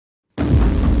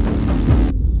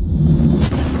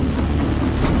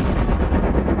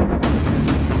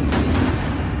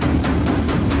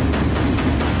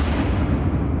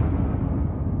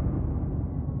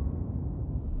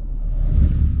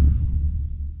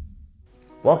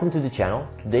Welcome to the channel.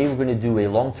 Today we're going to do a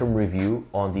long-term review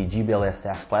on the GBLS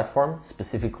task platform,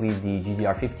 specifically the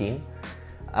GDR15.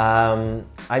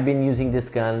 I've been using this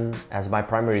gun as my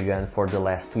primary gun for the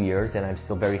last 2 years, and I'm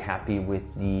still very happy with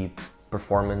the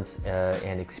performance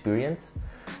and experience.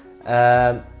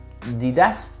 The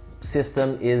DAS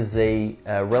system is a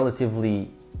relatively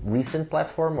recent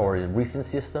platform or a recent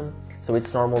system, so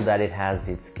it's normal that it has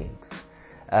its kinks.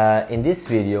 In this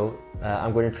video,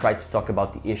 I'm going to try to talk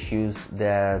about the issues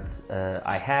that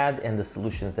I had and the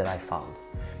solutions that I found.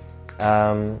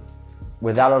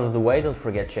 With that out of the way, don't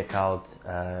forget to check out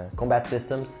Combat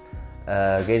Systems,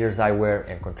 Gators Eyewear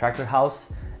and Contractor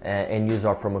House, and use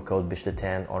our promo code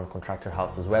BESTA10 on Contractor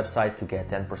House's website to get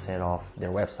 10% off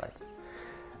their website.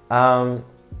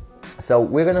 So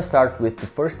we're going to start with the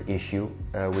first issue,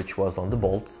 which was on the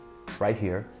bolt right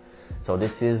here. So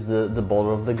this is the bolt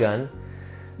of the gun.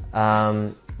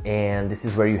 And this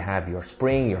is where you have your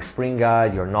spring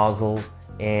guide, your nozzle,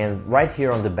 and right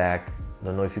here on the back,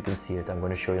 don't know if you can see it, I'm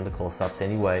going to show you in the close-ups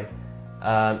anyway,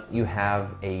 you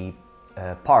have a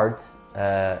part,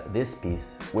 this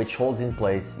piece, which holds in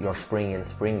place your spring and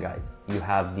spring guide. You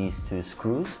have these two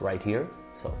screws right here,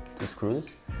 so two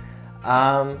screws.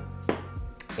 And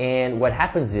what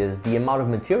happens is the amount of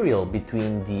material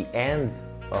between the ends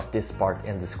of this part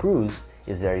and the screws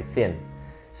is very thin.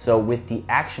 So with the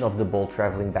action of the bolt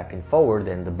traveling back and forward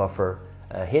and the buffer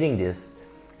hitting this,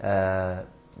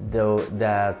 though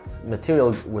that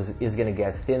material is going to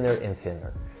get thinner and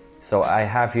thinner. So I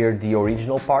have here the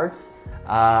original parts,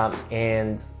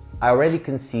 and I already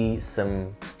can see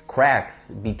some cracks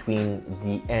between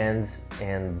the ends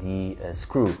and the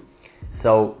screw.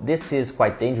 So this is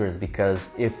quite dangerous,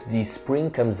 because if the spring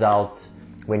comes out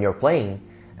when you're playing,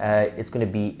 it's going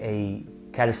to be a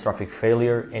catastrophic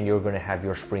failure, and you're going to have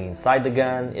your spring inside the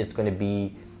gun. It's going to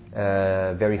be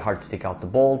very hard to take out the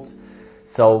bolt.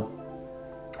 So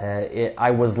I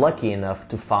was lucky enough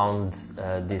to find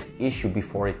this issue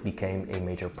before it became a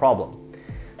major problem.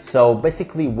 So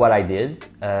basically what I did,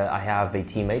 I have a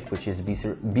teammate, which is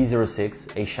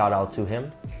B06, a shout out to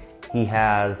him. He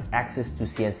has access to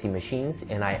CNC machines,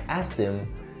 and I asked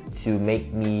him to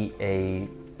make me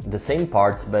the same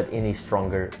parts but in a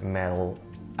stronger metal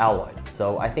alloy.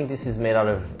 So I think this is made out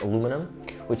of aluminum,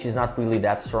 which is not really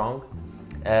that strong,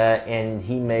 and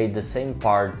he made the same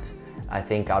part, I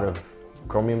think, out of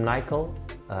chromium nickel.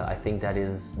 I think that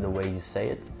is the way you say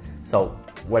it. So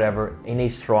whatever, in a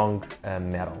strong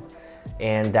metal,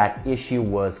 and that issue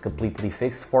was completely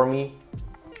fixed for me.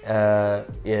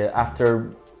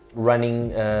 After running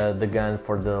the gun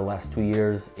for the last 2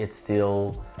 years, it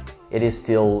is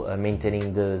still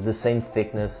maintaining the same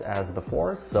thickness as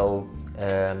before. So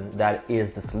that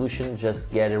is the solution.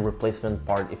 Just get a replacement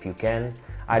part if you can.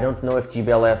 I don't know if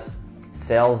GBLS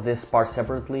sells this part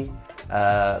separately,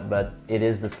 but it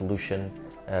is the solution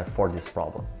for this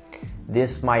problem.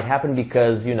 This might happen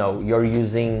because, you know, you're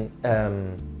using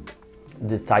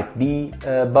the type B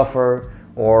buffer,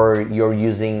 or you're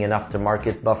using an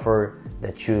aftermarket buffer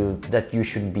that you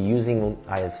shouldn't be using.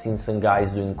 I have seen some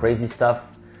guys doing crazy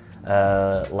stuff,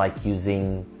 like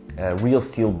using real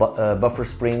steel buffer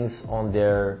springs on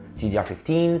their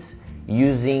GDR15s,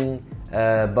 using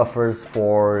buffers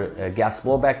for gas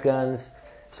blowback guns.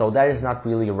 So that is not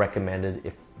really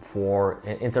recommended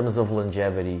in terms of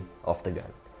longevity of the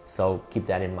gun. So keep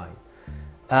that in mind.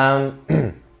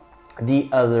 The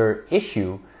other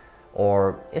issue,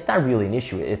 or it's not really an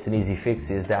issue, it's an easy fix,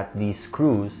 is that these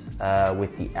screws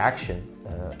with the action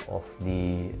of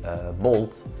the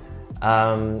bolt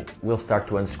will start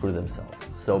to unscrew themselves.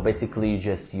 So basically you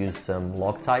just use some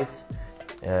Loctite.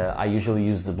 I usually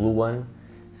use the blue one,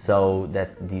 so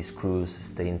that these screws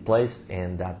stay in place,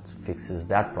 and that fixes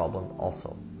that problem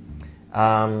also.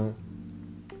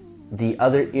 The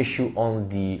other issue on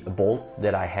the bolt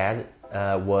that I had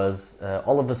was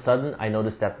all of a sudden I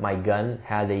noticed that my gun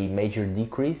had a major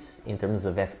decrease in terms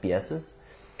of FPSs,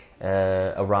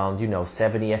 around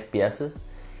 70 FPSs.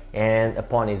 And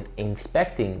upon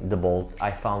inspecting the bolt,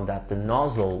 I found that the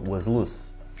nozzle was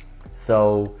loose.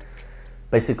 So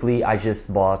basically I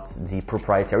just bought the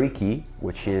proprietary key,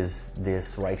 which is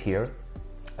this right here.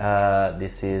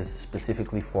 This is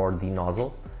specifically for the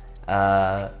nozzle.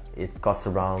 It costs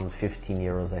around 15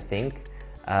 euros, I think.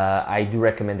 I do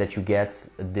recommend that you get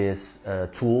this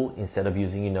tool instead of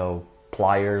using,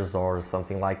 pliers or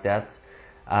something like that.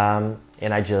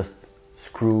 And I just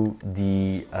screw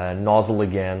the nozzle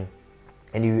again,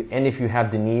 and if you have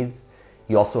the need,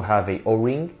 you also have a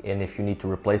O-ring, and if you need to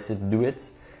replace it, do it.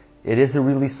 It is a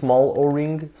really small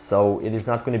O-ring, so it is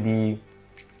not going to be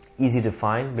easy to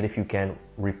find, but if you can,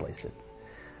 replace it.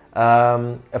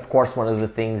 Of course, one of the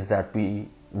things that we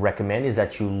recommend is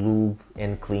that you lube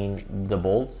and clean the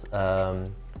bolts.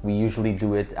 We usually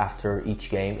do it after each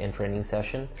game and training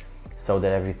session so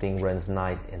that everything runs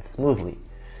nice and smoothly.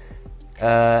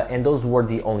 And those were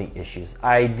the only issues.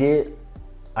 I did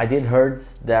heard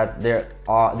that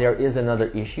there is another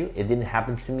issue. It didn't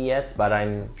happen to me yet, but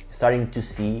I'm starting to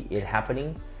see it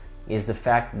happening. Is the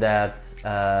fact that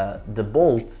the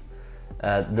bolt,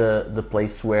 the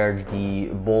place where the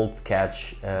bolt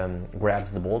catch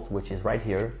grabs the bolt, which is right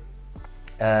here,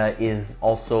 is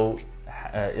also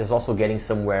getting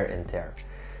some wear and tear.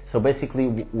 So basically,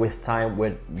 with time,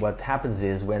 what happens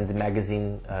is when the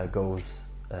magazine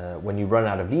when you run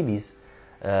out of BBs,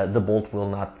 the bolt will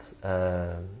not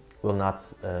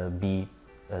be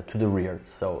to the rear.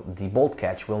 So the bolt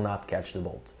catch will not catch the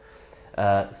bolt.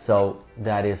 So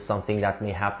that is something that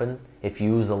may happen if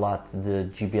you use a lot the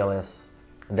GBLS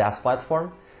DAS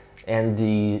platform, and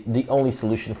the only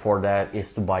solution for that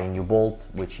is to buy a new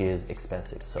bolt, which is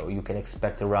expensive. So you can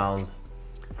expect around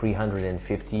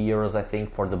 350 euros, I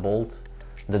think, for the bolt.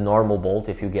 The normal bolt,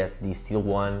 if you get the steel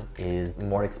one, is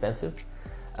more expensive.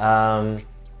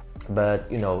 But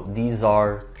you know, these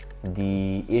are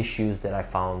the issues that I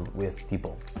found with the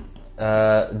bolt.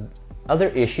 Other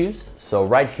issues, so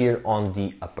right here on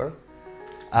the upper,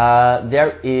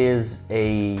 there is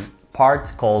a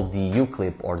part called the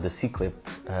U-clip or the C-clip,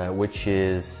 which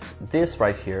is this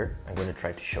right here. I'm going to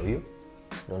try to show you.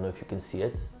 Don't know if you can see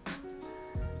it.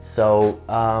 So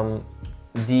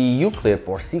the U-clip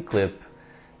or C-clip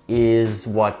is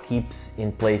what keeps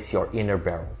in place your inner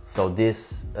barrel. So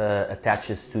this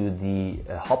attaches to the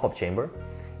hop-up chamber,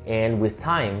 and with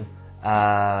time,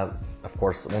 of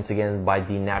course, once again, by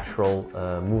the natural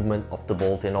movement of the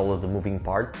bolt and all of the moving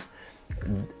parts,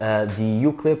 the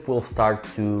U-clip will start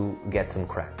to get some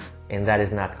cracks, and that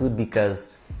is not good,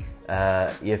 because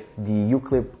if the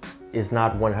U-clip is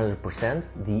not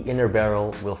 100%, the inner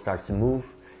barrel will start to move,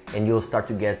 and you'll start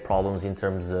to get problems in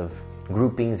terms of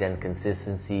groupings and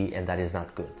consistency, and that is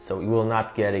not good. So you will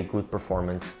not get a good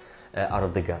performance out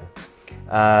of the gun.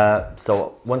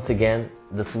 So once again,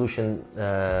 the solution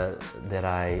that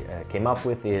I came up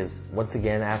with is once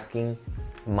again asking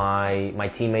my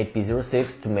teammate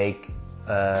P06 to make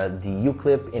the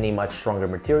U-clip in a much stronger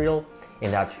material,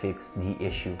 and that fixed the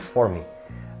issue for me.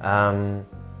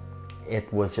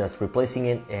 It was just replacing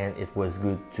it, and it was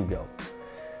good to go.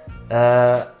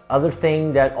 Other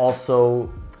thing that also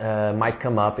might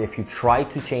come up if you try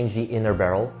to change the inner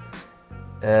barrel,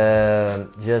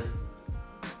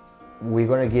 we're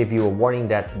going to give you a warning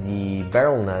that the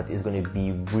barrel nut is going to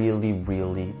be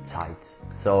really tight.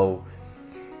 So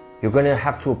you're going to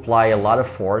have to apply a lot of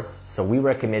force. So we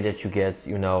recommend that you get,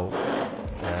 you know,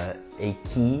 a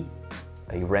key,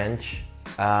 a wrench,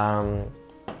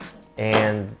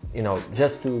 and you know,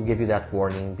 just to give you that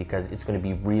warning, because it's going to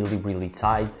be really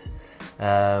tight.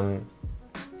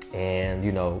 And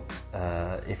you know,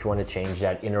 if you want to change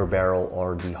that inner barrel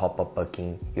or the hop-up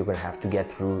bucking, you're going to have to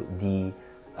get through the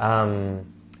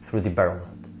barrel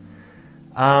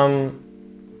nut.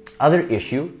 Other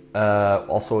issue,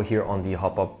 also here on the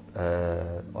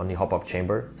hop-up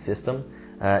chamber system,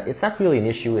 it's not really an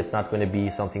issue. It's not going to be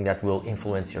something that will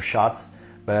influence your shots,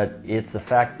 but it's the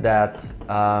fact that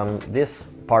this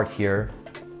part here,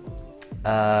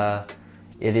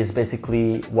 it is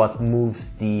basically what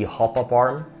moves the hop-up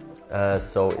arm.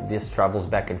 So this travels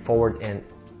back and forward, and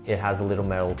it has a little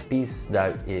metal piece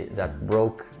that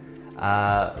broke,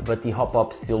 but the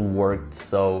hop-up still worked,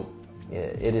 so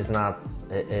it is not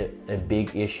a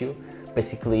big issue.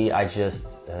 Basically, I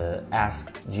just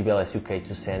asked GBLS UK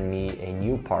to send me a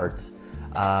new part,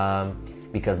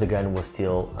 because the gun was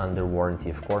still under warranty,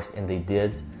 of course, and they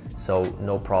did, so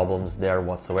no problems there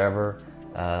whatsoever.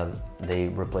 They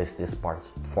replaced this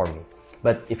part for me.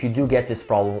 But if you do get this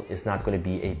problem, it's not going to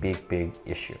be a big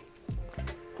issue.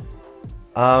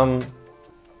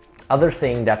 Other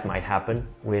thing that might happen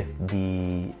with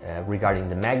regarding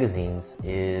the magazines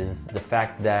is the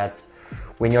fact that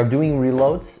when you're doing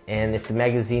reloads, and if the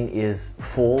magazine is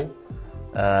full,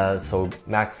 so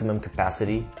maximum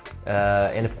capacity,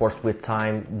 and of course with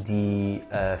time the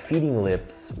feeding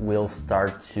lips will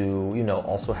start to, you know,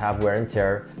 also have wear and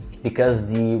tear, because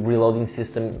the reloading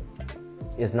system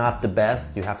is not the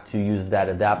best. You have to use that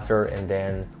adapter, and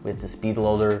then with the speed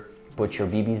loader put your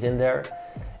BBs in there,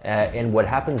 and what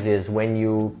happens is when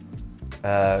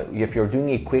if you're doing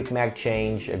a quick mag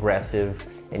change, aggressive,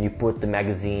 and you put the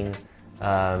magazine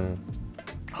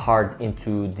hard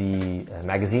into the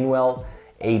magazine well,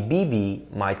 a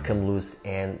BB might come loose,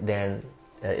 and then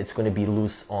it's going to be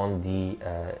loose on the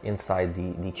inside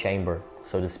the chamber,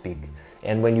 so to speak.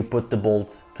 And when you put the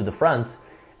bolt to the front,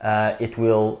 it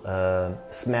will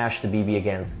smash the BB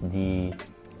against the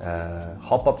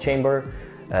hop-up chamber.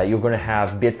 You're going to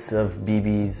have bits of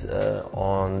BBs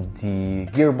on the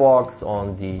gearbox,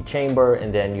 on the chamber,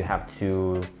 and then you have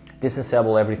to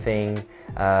disassemble everything,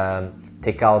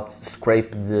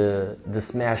 scrape the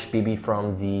smashed BB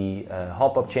from the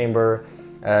hop-up chamber,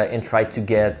 and try to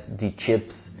get the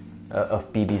chips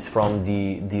of BBs from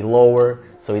the lower,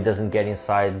 so it doesn't get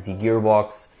inside the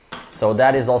gearbox. So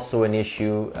that is also an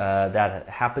issue that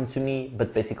happened to me.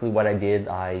 But basically what I did,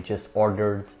 I just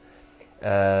ordered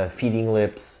feeding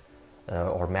lips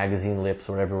or magazine lips,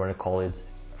 whatever you want to call it,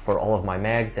 for all of my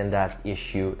mags, and that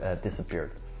issue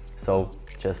disappeared. So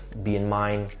just have in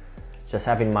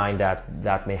mind that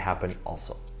that may happen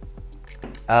also.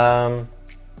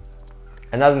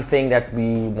 Another thing that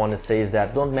we want to say is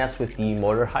that don't mess with the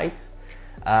motor height,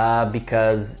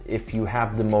 because if you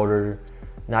have the motor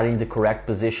not in the correct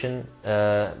position,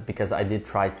 because I did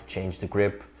try to change the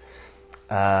grip,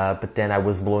 but then I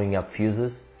was blowing up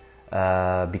fuses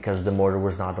because the motor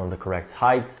was not on the correct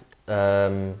height.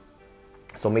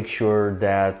 So make sure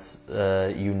that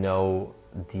you know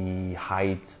the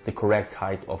correct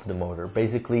height of the motor.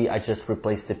 Basically, I just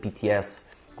replaced the PTS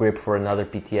grip for another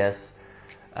PTS,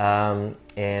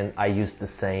 and I used the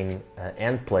same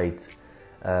end plate,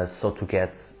 so to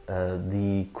get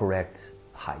the correct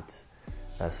height.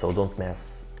 So don't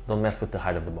mess with the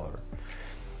height of the motor.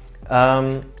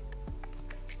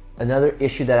 Another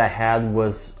issue that I had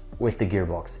was with the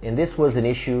gearbox, and this was an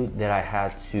issue that I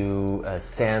had to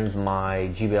send my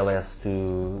GBLS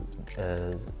to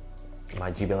my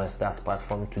GBLS DAS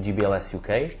platform to GBLS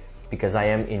UK, because I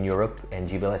am in Europe and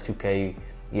GBLS UK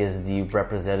is the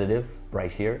representative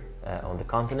right here on the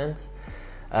continent.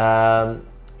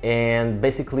 And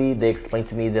basically they explained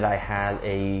to me that I had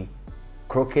a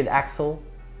crooked axle,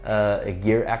 a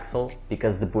gear axle,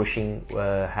 because the bushing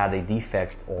had a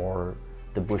defect, or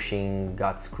the bushing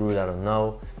got screwed, I don't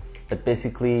know. But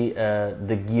basically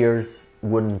the gears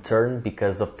wouldn't turn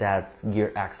because of that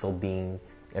gear axle being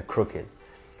crooked.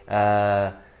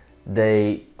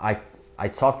 I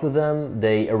talked with them,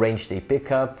 they arranged a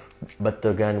pickup, but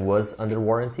the gun was under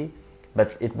warranty.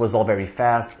 But it was all very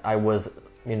fast. I was,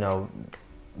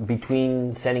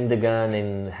 between sending the gun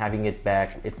and having it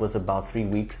back, it was about 3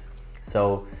 weeks.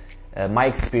 So my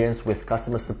experience with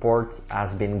customer support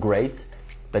has been great,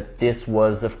 but this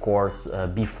was, of course,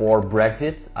 before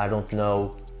Brexit. I don't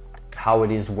know how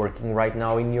it is working right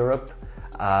now in Europe,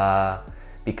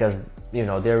 because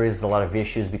there is a lot of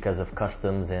issues because of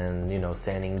customs and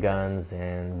sending guns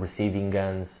and receiving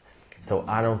guns. So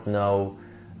I don't know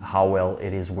how well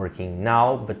it is working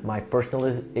now, but my personal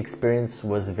experience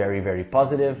was very, very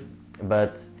positive.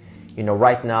 But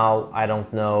right now I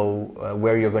don't know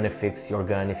where you're going to fix your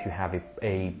gun if you have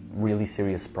a really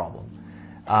serious problem.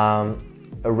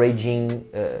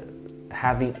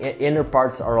 Having inner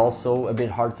parts are also a bit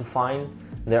hard to find.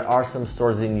 There are some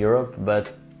stores in Europe,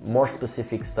 but more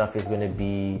specific stuff is going to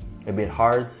be a bit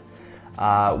hard.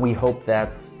 We hope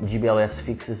that GBLS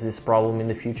fixes this problem in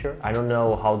the future. I don't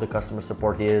know how the customer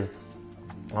support is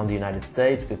on the United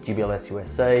States with GBLS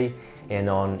USA and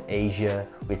on Asia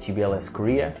with GBLS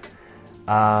Korea.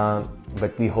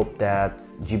 But we hope that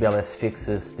GBLS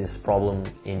fixes this problem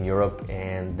in Europe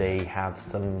and they have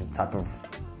some type of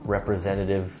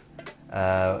representative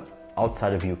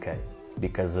outside of UK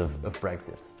because of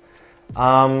Brexit.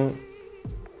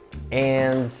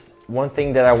 And one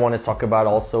thing that I want to talk about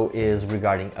also is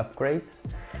regarding upgrades.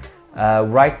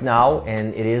 Right now,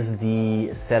 and it is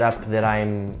the setup that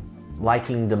I'm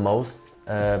liking the most,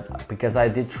 because I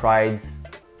did try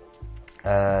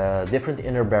different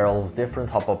inner barrels, different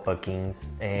hop-up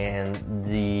buckings, and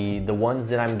the ones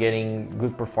that I'm getting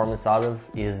good performance out of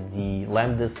is the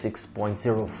Lambda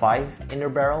 6.05 inner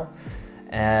barrel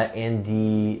and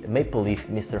the Maple Leaf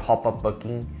Mr. Hop-up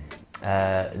bucking.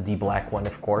 The black one,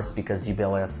 of course, because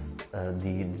GBLS,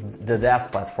 the DAS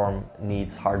platform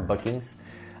needs hard buckings.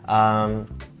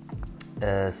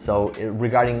 So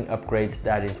regarding upgrades,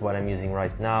 that is what I'm using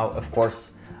right now. Of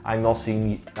course, I'm also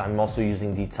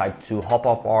using the Type 2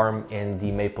 hop-up arm and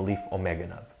the Maple Leaf Omega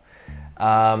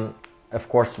nub. Of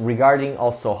course, regarding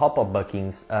also hop-up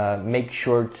buckings, make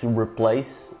sure to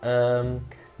replace the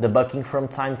bucking from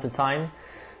time to time,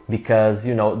 because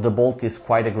the bolt is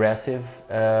quite aggressive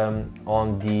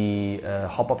on the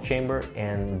hop-up chamber,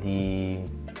 and the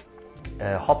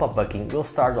hop-up bucking will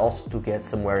start also to get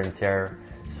some wear and tear.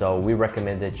 So we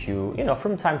recommend that you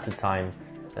from time to time,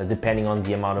 depending on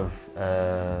the amount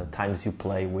of times you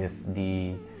play with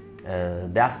the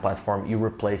DAS platform, you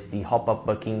replace the hop-up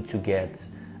bucking to get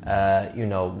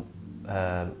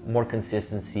more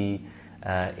consistency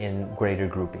in greater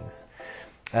groupings.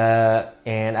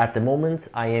 And at the moment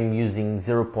I am using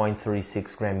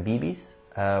 0.36 gram BBs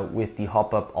with the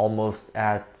hop-up almost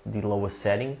at the lowest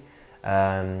setting.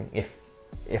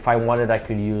 If I wanted, I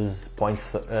could use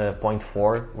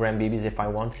 0.4 gram BBs if I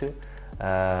want to,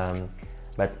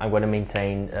 but I'm going to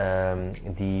maintain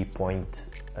the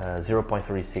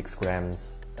 0.36 gram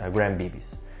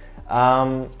BBs.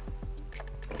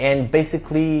 And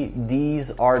basically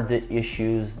these are the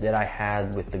issues that I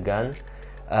had with the gun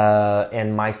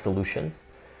and my solutions.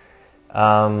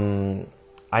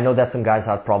 I know that some guys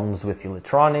had problems with the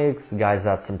electronics, guys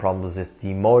had some problems with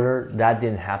the motor. That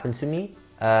didn't happen to me.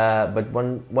 But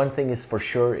one thing is for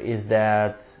sure is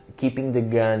that keeping the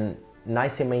gun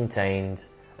nice and maintained,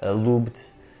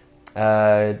 lubed,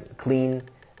 clean,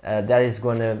 that is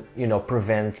going to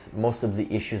prevent most of the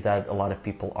issues that a lot of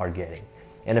people are getting.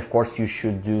 And of course you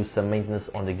should do some maintenance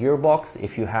on the gearbox.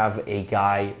 If you have a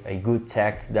good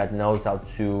tech that knows how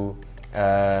to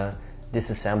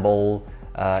disassemble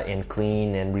and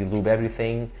clean and relube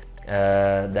everything,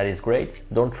 that is great.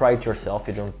 Don't try it yourself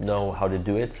if you don't know how to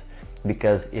do it,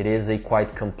 because it is a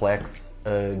quite complex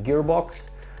gearbox.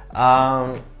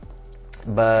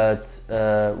 But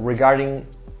regarding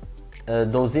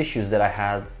those issues that I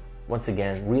had, once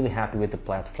again, really happy with the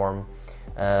platform.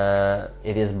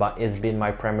 It's been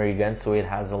my primary gun, so it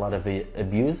has a lot of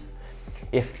abuse.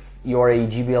 If you're a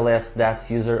GBLS DAS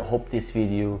user, hope this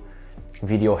video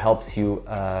helps you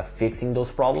fixing those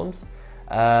problems.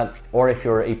 Or if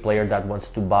you're a player that wants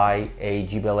to buy a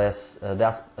GBLS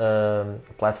DAS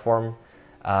platform,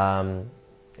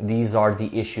 these are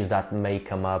the issues that may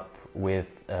come up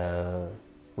with the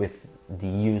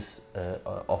use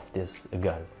of this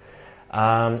gun.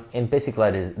 And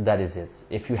basically that is it.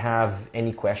 If you have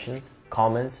any questions,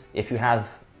 comments, if you had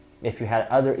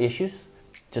other issues,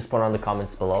 just put on the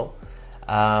comments below.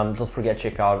 Don't forget to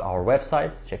check out our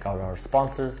websites, check out our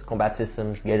sponsors, Combat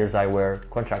Systems, Gators Eyewear,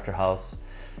 Contractor House,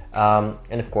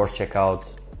 and of course check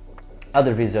out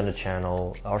other videos on the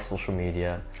channel, our social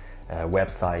media,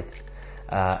 website,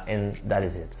 and that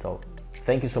is it. So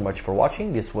thank you so much for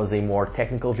watching. This was a more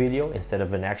technical video instead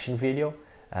of an action video,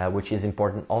 which is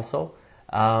important also.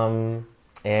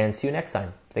 And see you next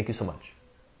time. Thank you so much.